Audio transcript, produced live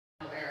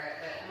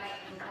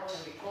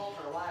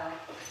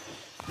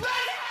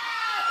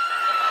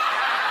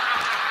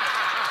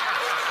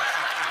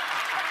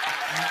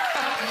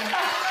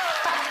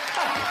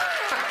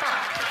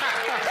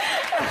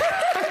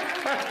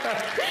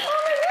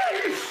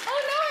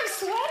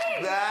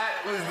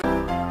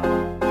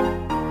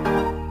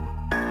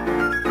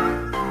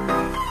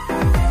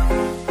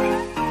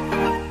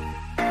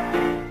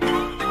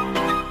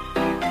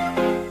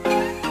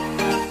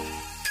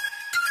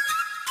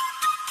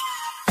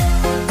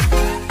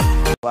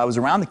I was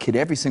around the kid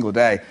every single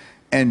day,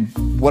 and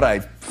what I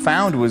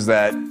found was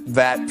that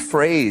that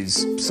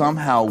phrase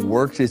somehow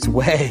worked its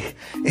way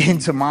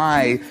into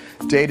my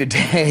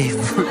day-to-day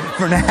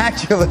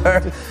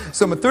vernacular.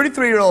 So I'm a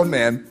 33-year-old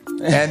man,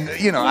 and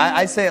you know,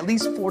 I say at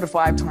least 4 to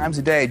 5 times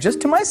a day,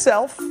 just to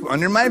myself,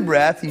 under my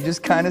breath, you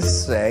just kind of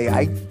say,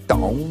 I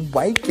don't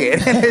like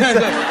it.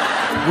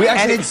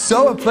 And it's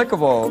so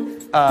applicable.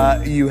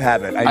 You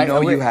have it. I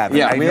know you have it.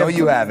 Yeah, I know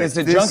you have it. It's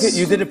a junket.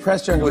 You did a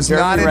press junket with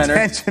not Jeremy Renner,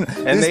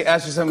 intentional. and they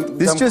asked you some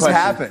This just question.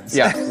 happens.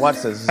 Yeah,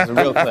 watch this. This is a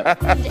real clip.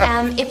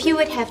 If you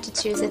would have to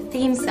choose a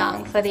theme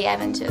song for the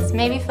Avengers,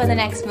 maybe for the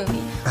next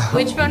movie,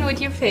 which one would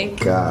you pick?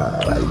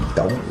 God, I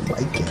don't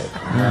like it.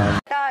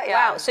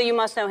 Wow, so you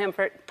must know him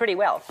pretty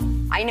well.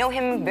 I know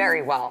him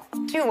very well.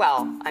 Too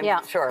well, I'm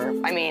sure.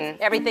 I mean,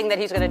 Everything that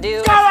he's gonna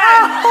do.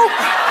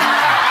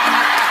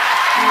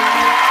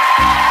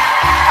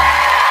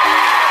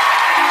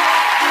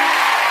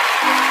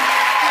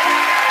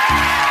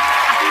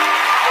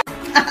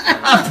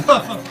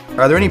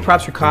 Are there any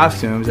props or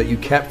costumes that you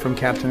kept from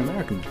Captain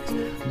America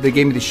movies? They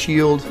gave me the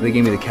shield, they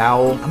gave me the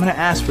cowl. I'm gonna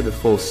ask for the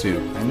full suit.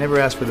 I never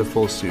asked for the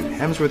full suit.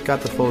 Hemsworth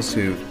got the full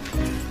suit.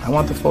 I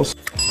want the full suit.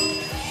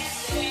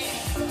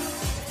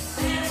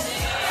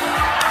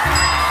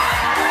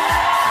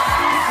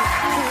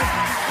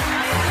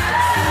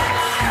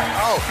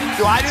 Oh,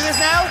 do I do this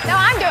now? No,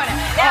 I'm doing it.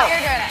 Yeah, you're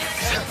doing it.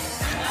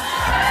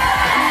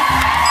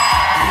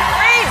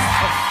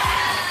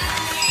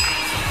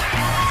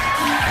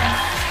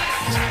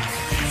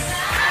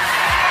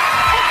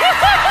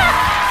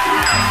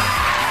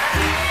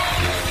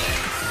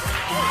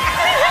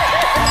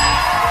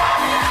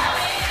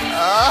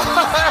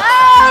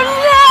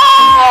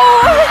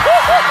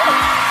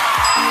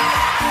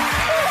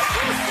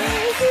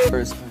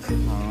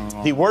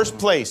 The worst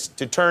place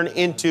to turn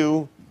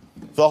into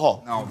the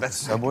Hulk. No,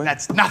 that's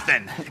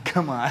nothing.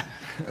 Come on.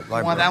 You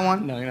want that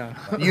one? No, no.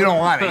 You don't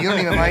want it. You don't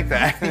even like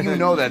that. You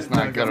know that's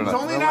not good enough.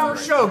 It's only an hour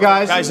show,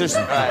 guys. Guys, there's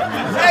Hey,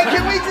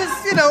 can we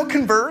just, you know,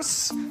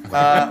 converse?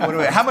 What do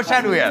we? How much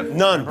time do we have?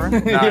 none. What do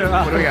we got?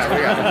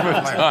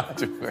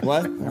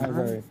 What?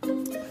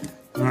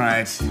 All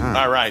right.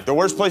 All right, the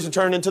worst place to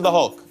turn into the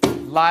Hulk.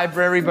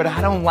 Library, but I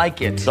don't like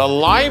it. The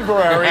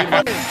library.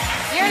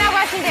 You're not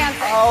watching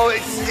dancing. Oh,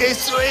 it's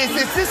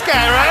this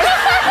guy, right?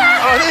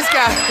 Oh, this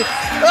guy.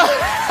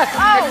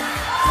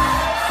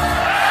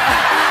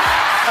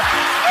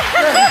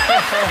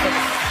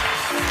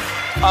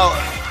 Oh.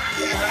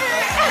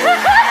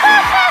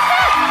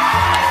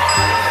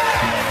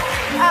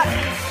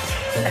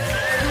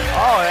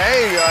 Oh,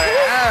 there you go.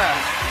 Yeah.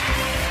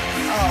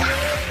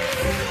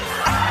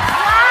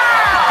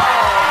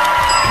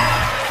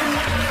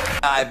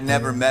 I've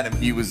never met him.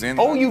 He was in.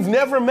 Oh, you've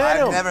never met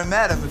him? I've never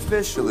met him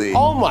officially.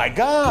 Oh my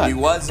God. He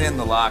was in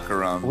the locker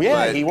room.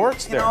 Yeah, but, he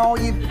works there.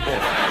 You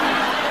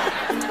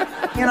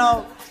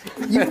know,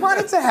 you want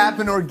it to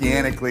happen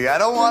organically. I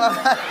don't want to.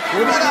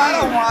 I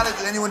don't want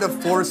anyone to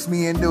force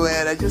me into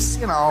it. I just,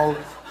 you know,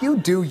 you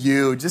do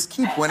you. Just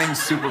keep winning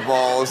Super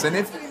Bowls, and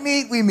if we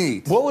meet, we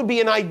meet. What would be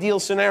an ideal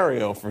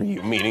scenario for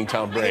you meeting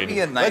Tom Brady? Maybe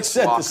a nice Let's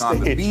set walk the on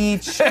the stage.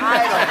 beach.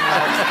 I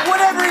don't know.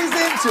 Whatever he's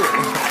into.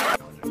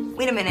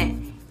 wait a minute.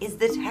 Is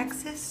the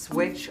Texas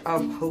Switch a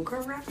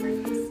poker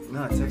reference?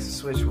 No, Texas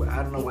Switch,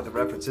 I don't know what the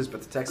reference is,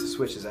 but the Texas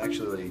Switch is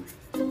actually,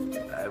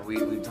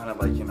 we've done it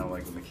like, you know,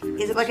 like with the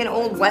Is it like an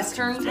old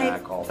Western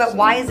type? Jack, But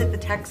why is it the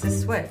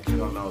Texas Switch? I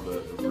don't know the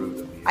root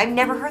of the... I've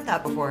never heard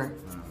that before.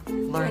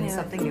 Learn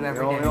something new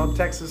every You day. know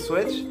Texas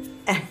Switch?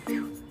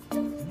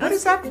 What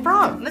is that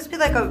from? Must be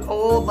like an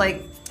old,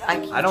 like...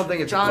 I don't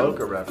think it's a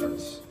poker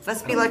reference.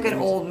 Must be like an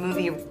old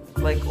movie,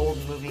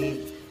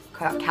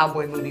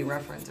 cowboy movie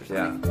reference or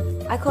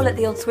something. Yeah. I call it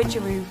the old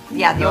switcheroo.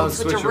 Yeah, the No, old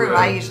switcheroo.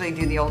 I usually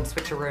do the old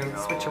switcheroo.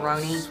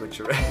 Switcheroni.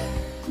 Switcheroo.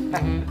 I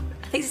think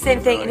it's the same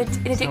thing in a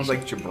Sounds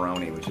like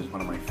jabroni, which is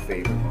one of my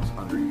favorite, most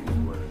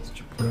underused words.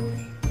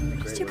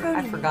 Jabroni. It's Great jabroni.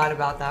 I forgot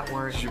about that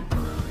word.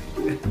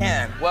 Jabroni.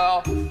 And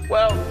well.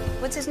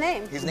 What's his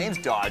name? His name's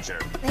Dodger.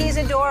 He's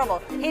adorable.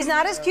 He's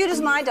not as cute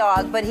as my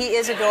dog, but he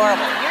is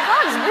adorable. Your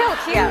dog's real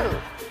cute.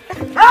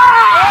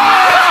 Yeah.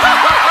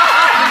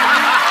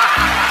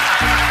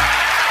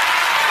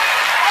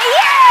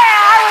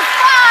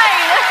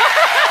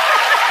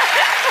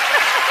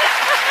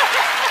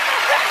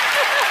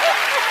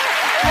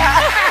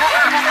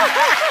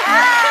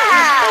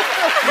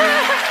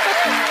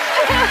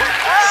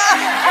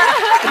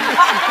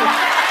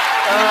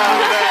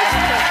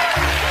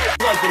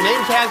 Like the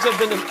name tags have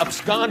been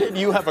absconded.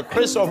 You have a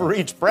Chris over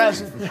each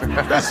breast.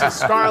 This is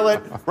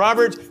Scarlett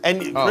Roberts.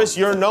 And Chris,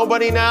 you're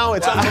nobody now.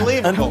 It's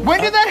unbelievable. When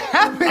did that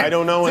happen? I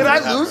don't know when Did I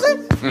that lose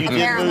happened. it? You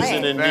did lose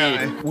it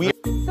indeed.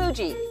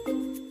 Fuji,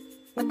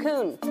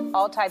 Macoun,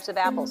 all types of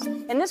apples.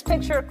 In this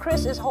picture,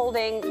 Chris is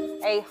holding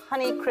a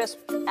Honey Crisp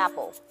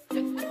apple.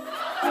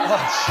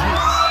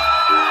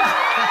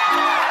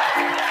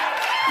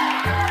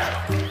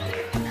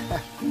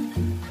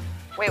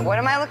 Wait, what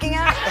am I looking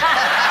at?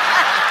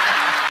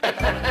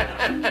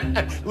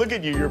 Look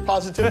at you. You're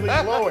positively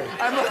glowing.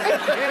 I'm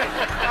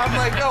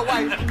like, no,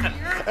 why?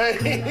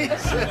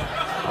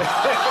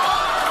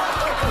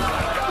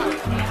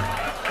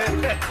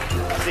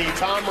 See,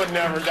 Tom would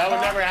never. That would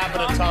never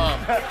happen to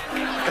Tom.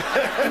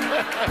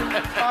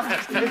 Tom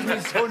just makes me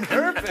so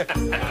nervous.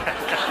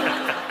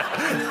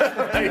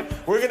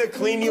 Right, we're gonna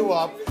clean you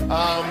up.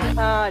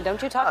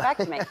 Don't you talk back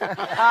to me.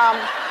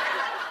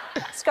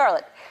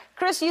 Scarlett,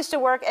 Chris used to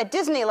work at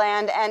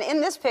Disneyland, and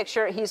in this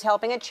picture, he's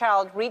helping a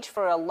child reach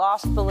for a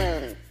lost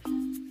balloon.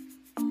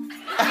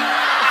 We're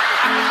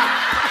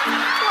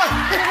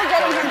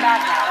getting him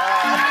back now.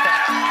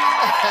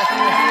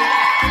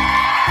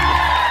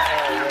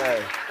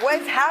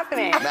 What's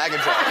happening?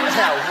 Macintosh.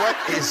 Yeah, what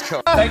is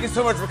going on? Thank you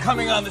so much for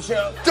coming on the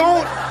show.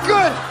 Don't.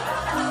 Good.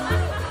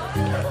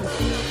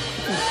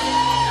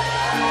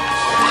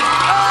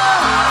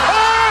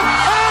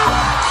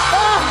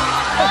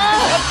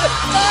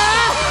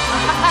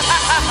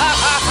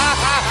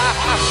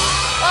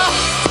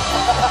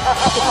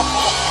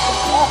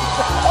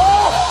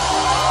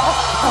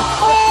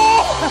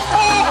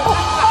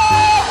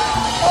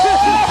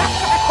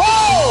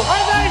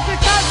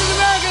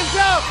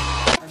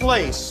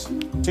 Place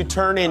to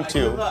turn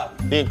into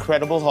the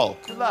Incredible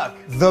Hulk. Good luck.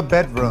 The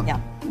bedroom.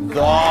 Yeah.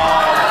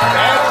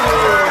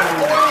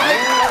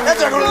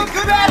 That's a really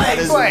good That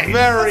is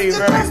very, very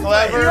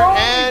clever.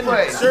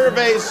 And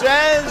survey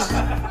says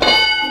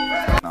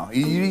No,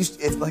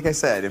 it's like I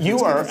said. If you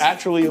it's are gonna-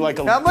 actually like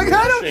a I'm like,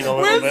 I don't. a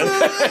little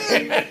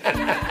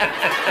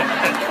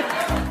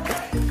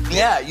bit.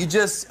 Yeah, you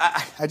just.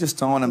 I just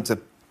don't want him to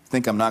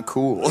think I'm not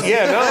cool.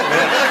 Yeah, no,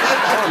 man.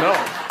 Oh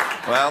no.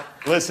 Well,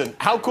 Listen,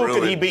 how cool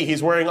could he be?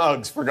 He's wearing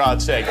Uggs, for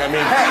God's sake. I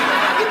mean, hey,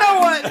 you know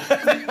what?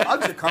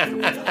 Uggs are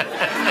comfortable.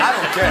 I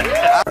don't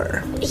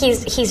care.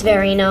 He's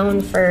very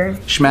known for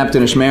Schmapped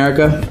in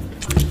Schmerica.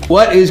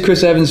 What is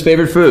Chris Evans'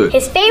 favorite food?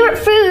 his favorite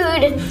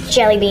food,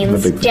 jelly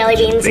beans. Jelly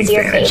beans is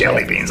your favorite.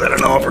 Jelly beans. I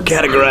don't know if we're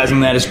categorizing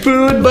that as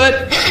food,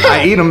 but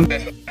I eat them.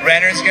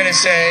 Renner's gonna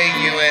say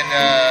you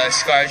and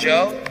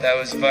ScarJo. That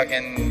was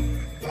fucking.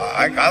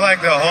 I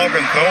like the Hulk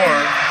and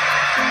Thor.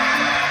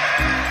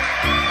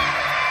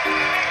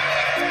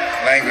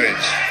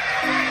 Language.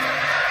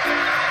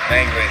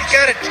 You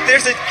got it.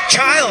 There's a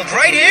child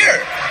right here.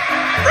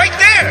 Right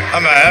there.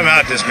 I'm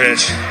out this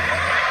bitch.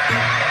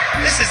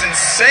 This is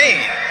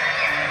insane.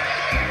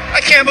 I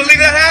can't believe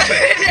that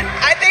happened.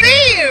 I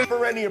think.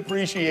 for any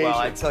appreciation. Well,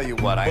 I tell you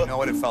what, I know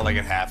what it felt like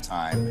at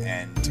halftime,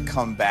 and to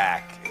come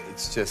back,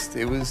 it's just,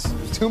 it was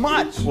too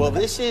much. Well,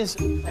 let's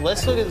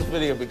look at this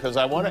video because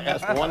I want to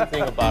ask one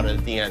thing about it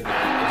at the end.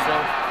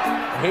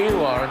 So, here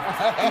you are.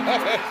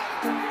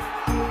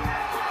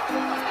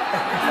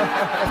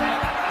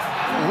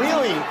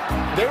 Really,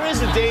 there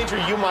is a danger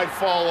you might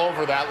fall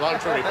over that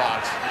luxury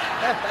box.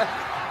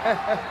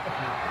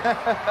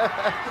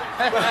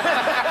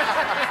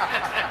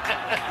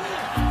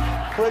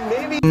 But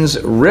maybe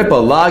rip a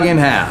log in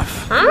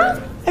half. Huh?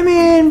 I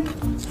mean,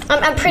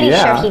 I'm pretty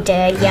yeah. sure he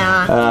did,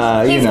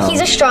 yeah.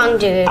 He's a strong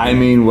dude. I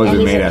mean, was And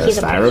it he's made a- out of he's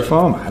a-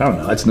 styrofoam? I don't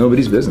know. That's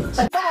nobody's business.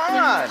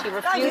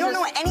 God, you don't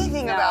know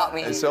anything about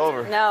me. It's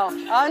over. No.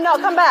 Oh, no,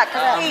 come back.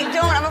 Come back. Wait,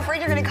 don't. I'm afraid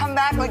you're going to come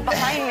back, like,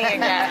 behind me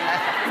again.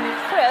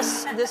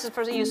 Chris, this is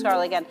for you,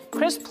 Scarlett, again.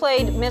 Chris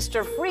played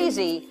Mr.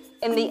 Freezy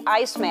in The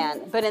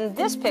Iceman, but in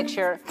this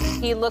picture,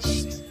 he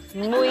looks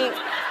muy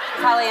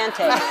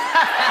caliente.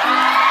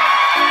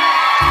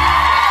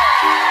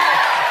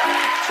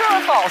 True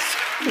or false?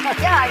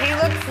 Yeah, he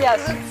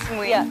looks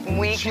muy,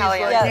 muy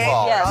caliente.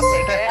 Yes. I'll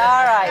take it.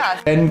 All right.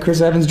 Yeah. And Chris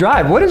Evans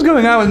drive. What is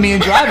going on with me in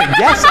driving?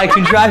 Yes, I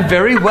can drive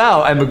very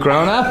well. I'm a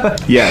grown-up.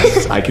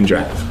 Yes, I can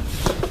drive.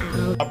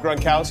 Rob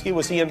Gronkowski,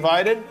 was he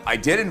invited? I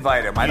did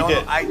invite him. I don't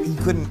know. He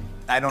couldn't.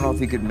 I don't know if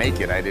he could make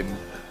it. I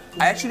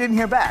actually didn't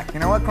hear back. You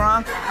know what,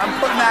 Gronk?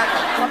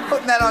 I'm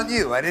putting that on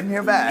you. I didn't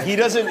hear back. He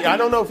doesn't. I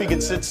don't know if he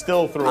could sit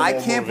still through a I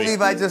whole can't movie.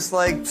 believe I just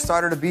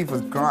started a beef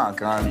with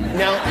Gronk on.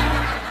 Now,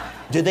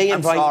 do they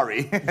invite? I'm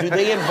sorry. Do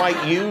they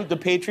invite you, the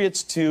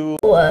Patriots, to?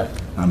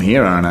 I'm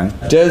here, aren't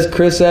I? Does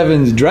Chris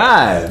Evans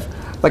drive?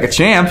 Like a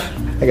champ.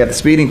 I got the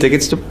speeding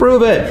tickets to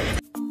prove it.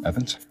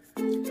 Evans?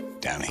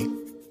 Downey.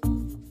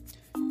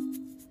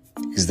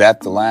 Is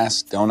that the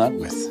last donut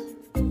with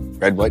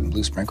red, white, and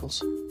blue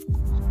sprinkles?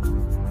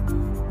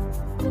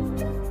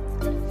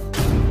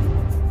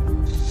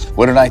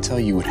 What did I tell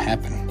you would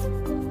happen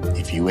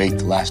if you ate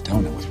the last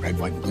donut with red,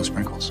 white, and blue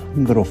sprinkles? A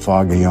little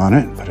foggy on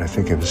it, but I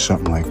think it was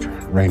something like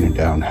raining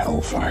down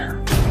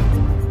hellfire.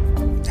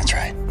 That's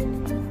right.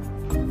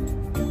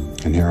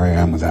 And here I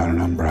am without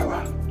an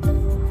umbrella.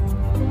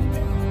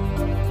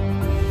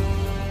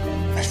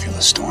 I feel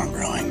a storm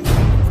brewing.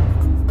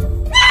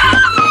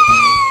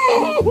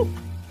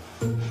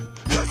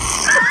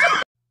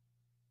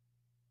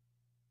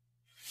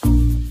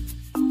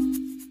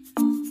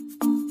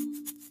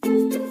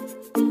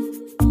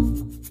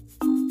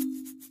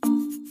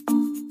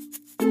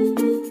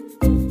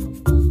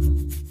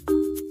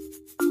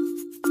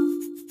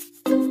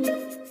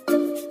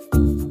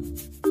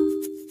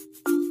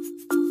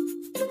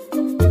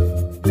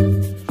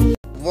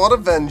 What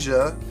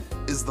Avenger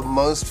is the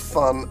most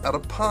fun at a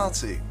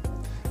party?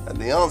 And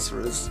the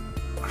answer is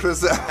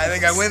Chris Evans. I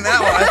think I win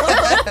that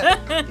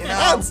one. You know,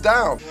 hands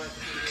down.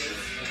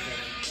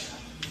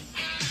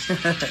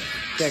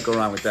 Can't go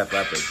wrong with Def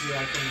Leppard.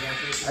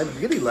 I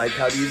really like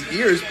how these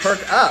ears perk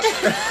up.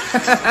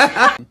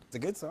 It's a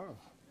good song.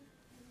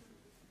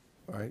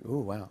 All right. Ooh,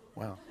 wow,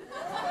 wow.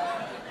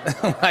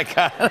 Oh my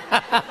God.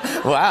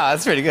 Wow,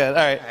 that's pretty good.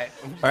 All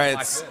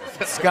right,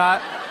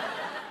 Scott.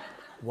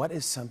 What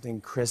is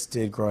something Chris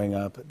did growing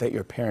up that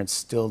your parents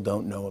still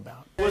don't know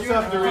about? What's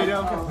up,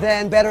 Dorito?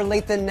 Then, better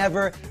late than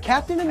never,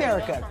 Captain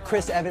America,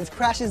 Chris Evans,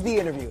 crashes the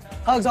interview.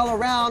 Hugs all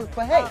around,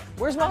 but hey,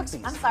 where's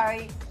Roxy? I'm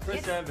sorry.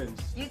 Chris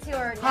Evans. You two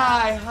are...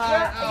 Hi.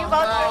 You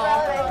both are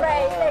relevant.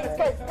 Great,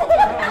 thanks,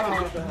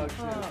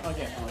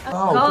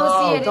 Go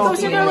see it.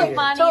 It's gonna look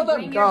funny. Tell them,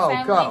 Bring your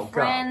family, go,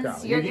 friends.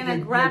 go. You're gonna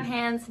grab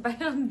hands by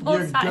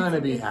both sides. You're gonna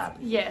of be it.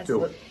 happy. Yes.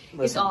 Do it.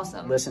 It's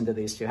awesome. Listen to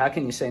these two. How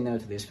can you say no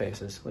to these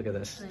faces? Look at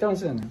this. Don't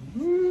say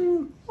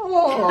no.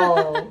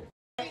 Oh.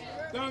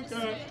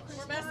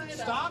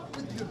 Stop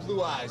with your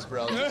blue eyes,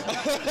 bro. Just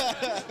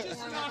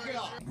knock it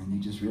off. And you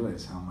just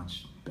realize how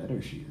much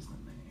better she is than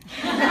me.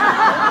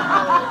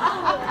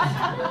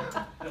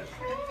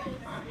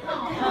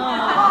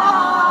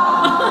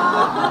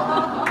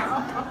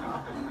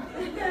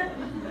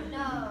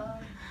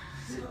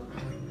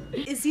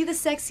 Is he the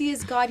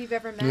sexiest God you've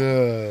ever met?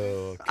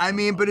 No. I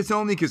mean, but it's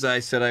only because I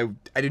said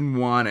I didn't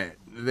want it.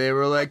 They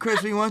were like,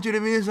 Chris, we want you to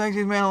be the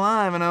sexiest man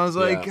alive. And I was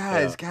like,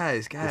 guys.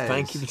 Well,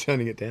 thank you for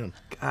toning it down.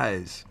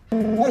 Guys.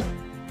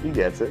 He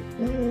gets it.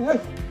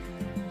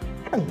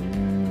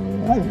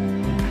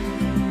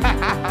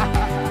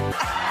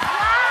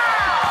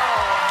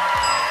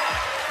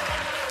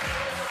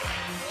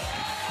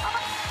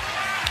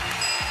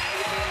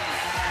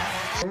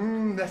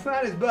 That's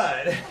not his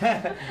butt.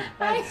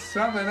 That's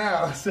something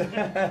else.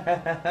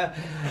 That's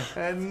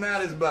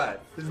not his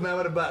butt. This is not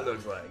what a butt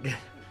looks like.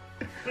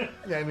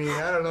 I mean,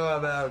 I don't know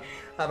about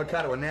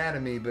avocado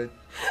anatomy, but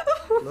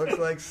looks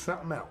like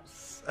something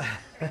else.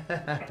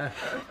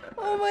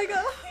 Oh my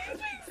God. He's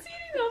been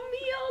sitting on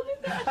me all the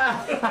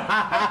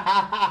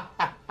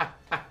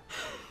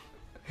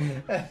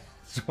time.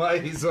 That's why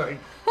he's like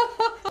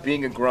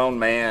being a grown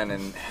man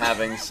and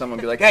having someone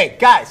be like, "Hey,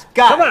 guys,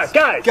 come on,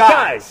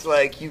 guys!"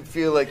 Like you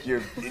feel like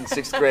you're in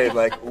 6th grade.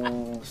 Like,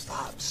 ooh,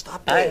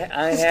 stop it!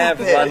 I have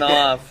run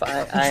off.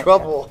 I'm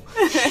trouble.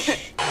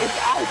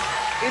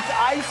 It's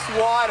ice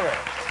water.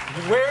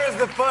 Where is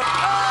the fun?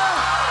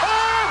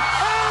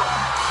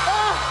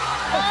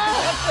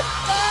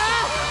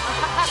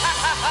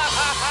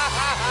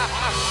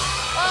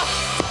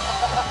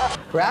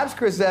 Perhaps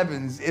Chris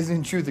Evans isn't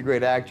in truth a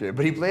great actor,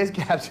 but he plays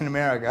Captain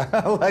America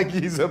like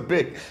he's a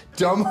big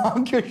dumb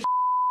hunk of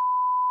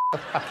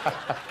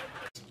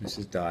This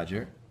is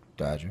Dodger.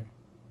 Dodger,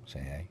 say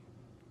hey.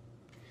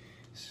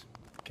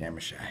 Camera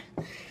shy.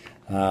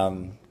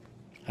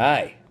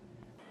 Hi.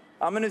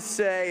 I'm gonna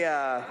say,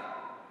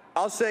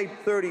 I'll say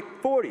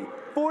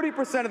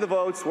 40% of the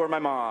votes were my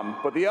mom,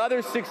 but the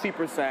other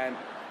 60%,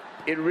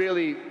 it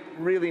really,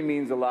 really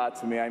means a lot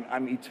to me.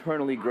 I'm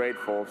eternally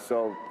grateful,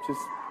 so just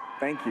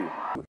thank you.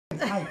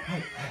 Hi.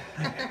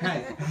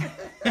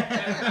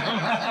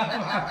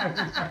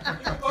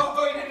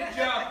 Oh, you did a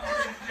jump.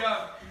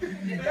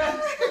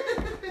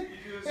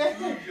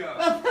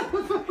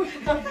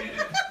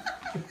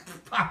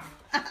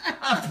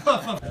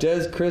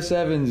 Does Chris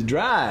Evans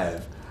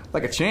drive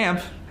like a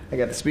champ? I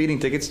got the speeding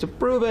tickets to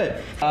prove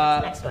it.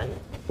 Next one.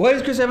 What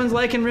is Chris Evans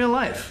like in real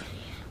life?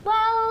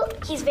 Well,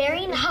 he's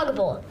very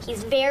huggable.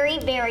 He's very,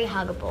 very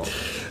huggable.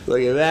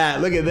 Look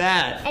at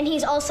that. And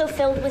he's also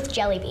filled with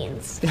jelly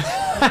beans.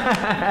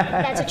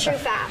 That's a true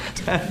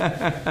fact.